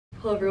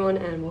Hello everyone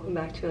and welcome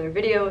back to another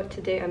video.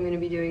 Today I'm going to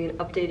be doing an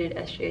updated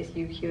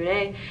SJSU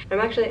Q&A. I'm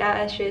actually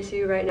at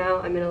SJSU right now.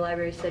 I'm in a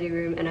library study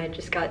room and I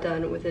just got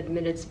done with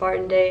Admitted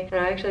Spartan Day,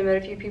 and I actually met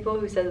a few people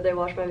who said that they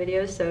watched my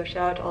videos, so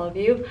shout out to all of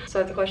you. So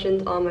I have the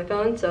questions on my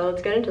phone, so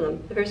let's get into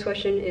them. The first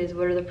question is,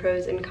 what are the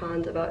pros and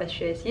cons about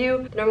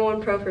SJSU? The number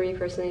one pro for me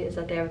personally is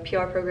that they have a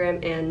PR program,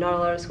 and not a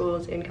lot of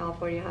schools in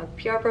California have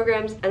PR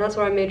programs, and that's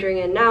what I'm majoring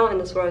in now, and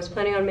that's what I was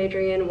planning on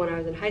majoring in when I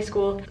was in high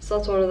school. So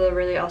that's one of the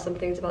really awesome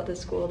things about this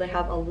school. They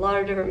have a lot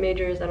of different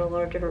majors and a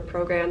lot of different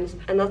programs,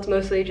 and that's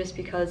mostly just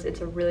because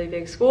it's a really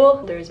big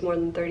school. There's more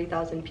than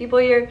 30,000 people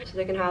here, so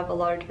they can have a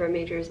lot of different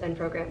majors and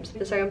programs.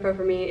 The second pro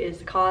for me is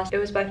the cost. It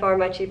was by far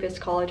my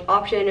cheapest college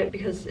option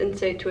because it's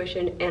in-state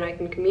tuition and I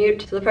can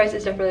commute, so the price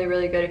is definitely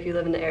really good if you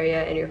live in the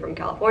area and you're from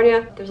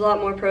California. There's a lot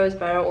more pros,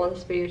 but I don't want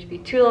this video to be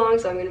too long,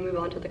 so I'm going to move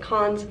on to the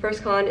cons.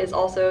 First con is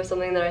also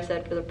something that I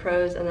said for the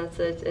pros, and that's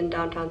that it's in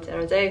downtown San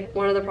Jose.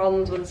 One of the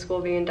problems with the school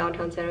being in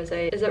downtown San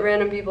Jose is that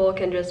random people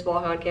can just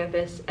walk on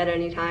campus at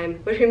any time,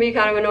 which can be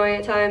kind of annoying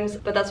at times,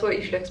 but that's what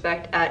you should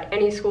expect at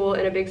any school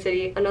in a big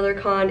city. Another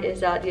con is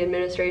that the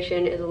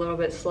administration is a little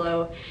bit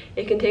slow.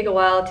 It can take a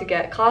while to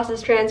get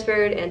classes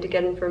transferred and to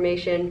get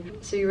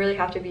information, so you really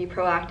have to be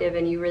proactive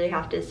and you really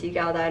have to seek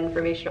out that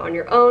information on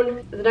your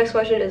own. The next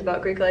question is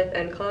about Greek life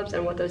and clubs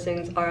and what those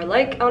things are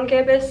like on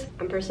campus.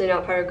 I'm personally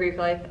not part of Greek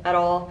life at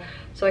all,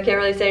 so I can't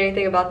really say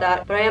anything about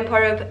that, but I am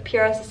part of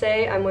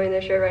PRSSA. I'm wearing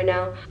their shirt right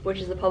now, which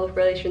is the Public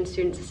Relations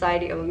Student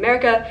Society of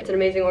America. It's an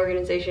amazing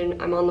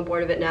organization. I'm on the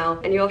board of it now,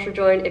 and you all should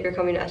join if you're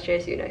coming to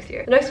SJSU next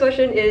year. The next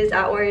question is,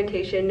 at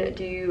orientation,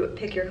 do you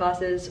pick your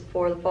classes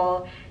for the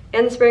fall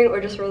and the spring, or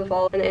just for the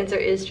fall? And the answer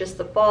is just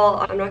the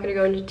fall. I'm not going to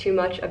go into too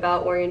much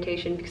about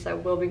orientation because I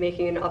will be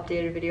making an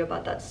updated video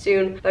about that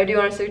soon, but I do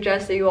want to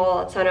suggest that you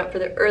all sign up for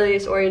the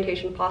earliest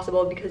orientation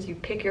possible because you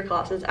pick your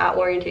classes at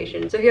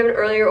orientation. So if you have an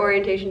earlier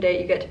orientation date,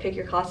 you get to pick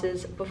your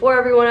classes before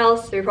everyone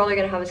else, so you're probably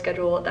going to have a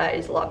schedule that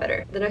is a lot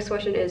better. The next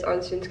question is, are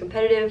the students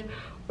competitive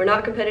or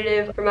not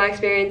competitive? From my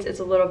experience, it's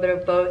a little bit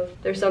of both.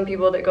 There's some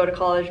people that go to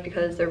college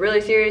because they're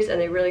really serious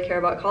and they really care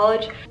about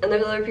college, and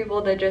there's other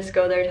people that just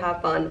go there to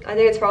have fun. I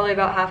think it's probably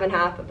about half and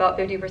half. About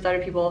 50%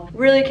 of people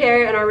really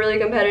care and are really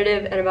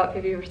competitive, and about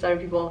 50% of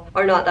people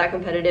are not that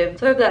competitive.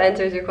 So I hope that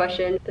answers your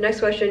question. The next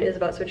question is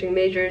about switching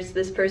majors.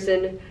 This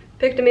person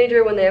picked a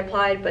major when they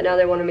applied, but now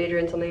they want to major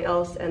in something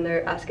else, and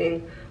they're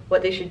asking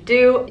what they should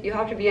do. You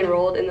have to be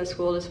enrolled in the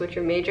school to switch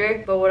your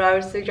major, but what I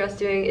would suggest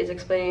doing is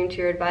explaining to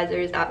your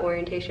advisors at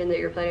orientation that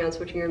you're planning on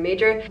switching your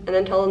major, and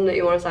then tell them that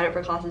you want to sign up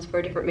for classes for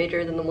a different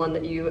major than the one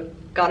that you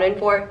got in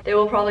for. They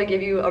will probably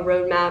give you a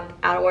roadmap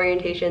at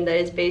orientation that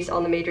is based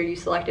on the major you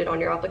selected on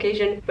your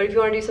application, but if you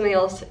want to do something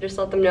else, just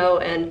let them know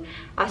and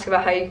ask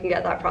about how you can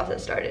get that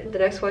process started. The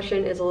next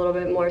question is a little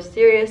bit more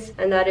serious,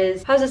 and that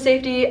is, how's the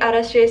safety at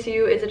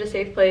SJSU? Is it a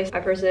safe place? I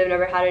personally have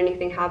never had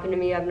anything happen to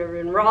me. I've never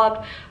been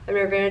robbed, I've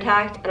never been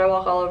attacked, and I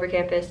walk all over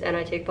campus and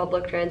I take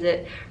public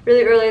transit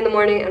really early in the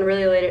morning and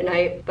really late at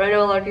night. But I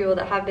know a lot of people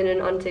that have been in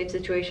unsafe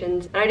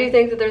situations, and I do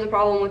think that there's a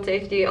problem with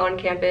safety on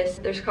campus.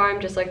 There's crime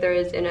just like there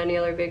is in any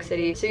other big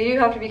city, so you do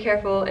have to be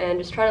careful and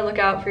just try to look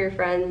out for your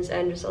friends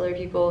and just other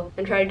people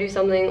and try to do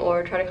something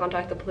or try to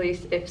contact the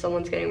police if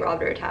someone's getting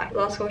robbed or attacked. The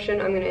last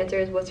question I'm going to answer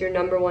is, what's your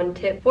number one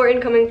tip for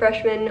incoming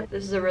freshmen?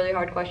 This is a really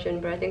hard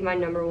question, but I think my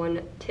number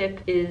one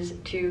tip is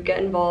to get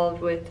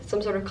involved with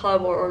some sort of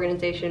club or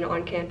organization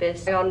on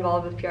campus. I got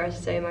involved with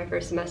PRSSA my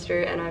first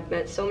semester, and I've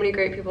met so many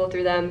great people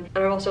through them,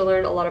 and I've also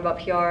learned a lot about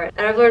PR,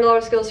 and I've learned a lot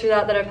of skills through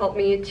that have helped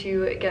me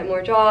to get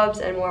more jobs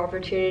and more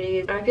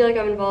opportunities, and I feel like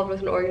I'm involved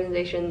with an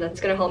organization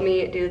that's going to help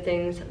me do the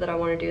things that I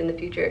want to do in the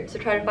future. So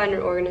try to find an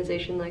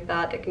organization like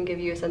that that can give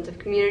you a sense of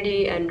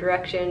community and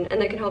direction,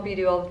 and that can help you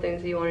do all the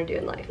things that you want to do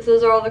in life. So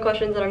those are all the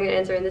questions that I'm going to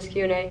answer in this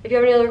Q&A. If you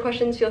have any other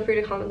questions, feel free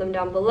to comment them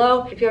down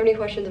below. If you have any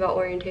questions about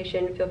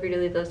orientation, feel free to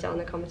leave those down in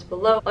the comments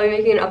below. I'll be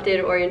making an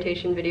updated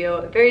orientation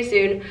video very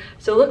soon,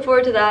 so look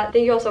forward to that.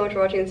 Thank you all so much for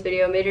watching this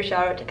video. Major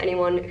shout out to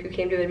anyone who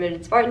came to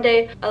Admitted Spartan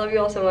Day. I love you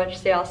all so much.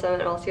 Stay awesome,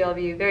 and I'll see all of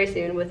you very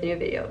soon with a new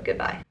video.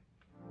 Goodbye.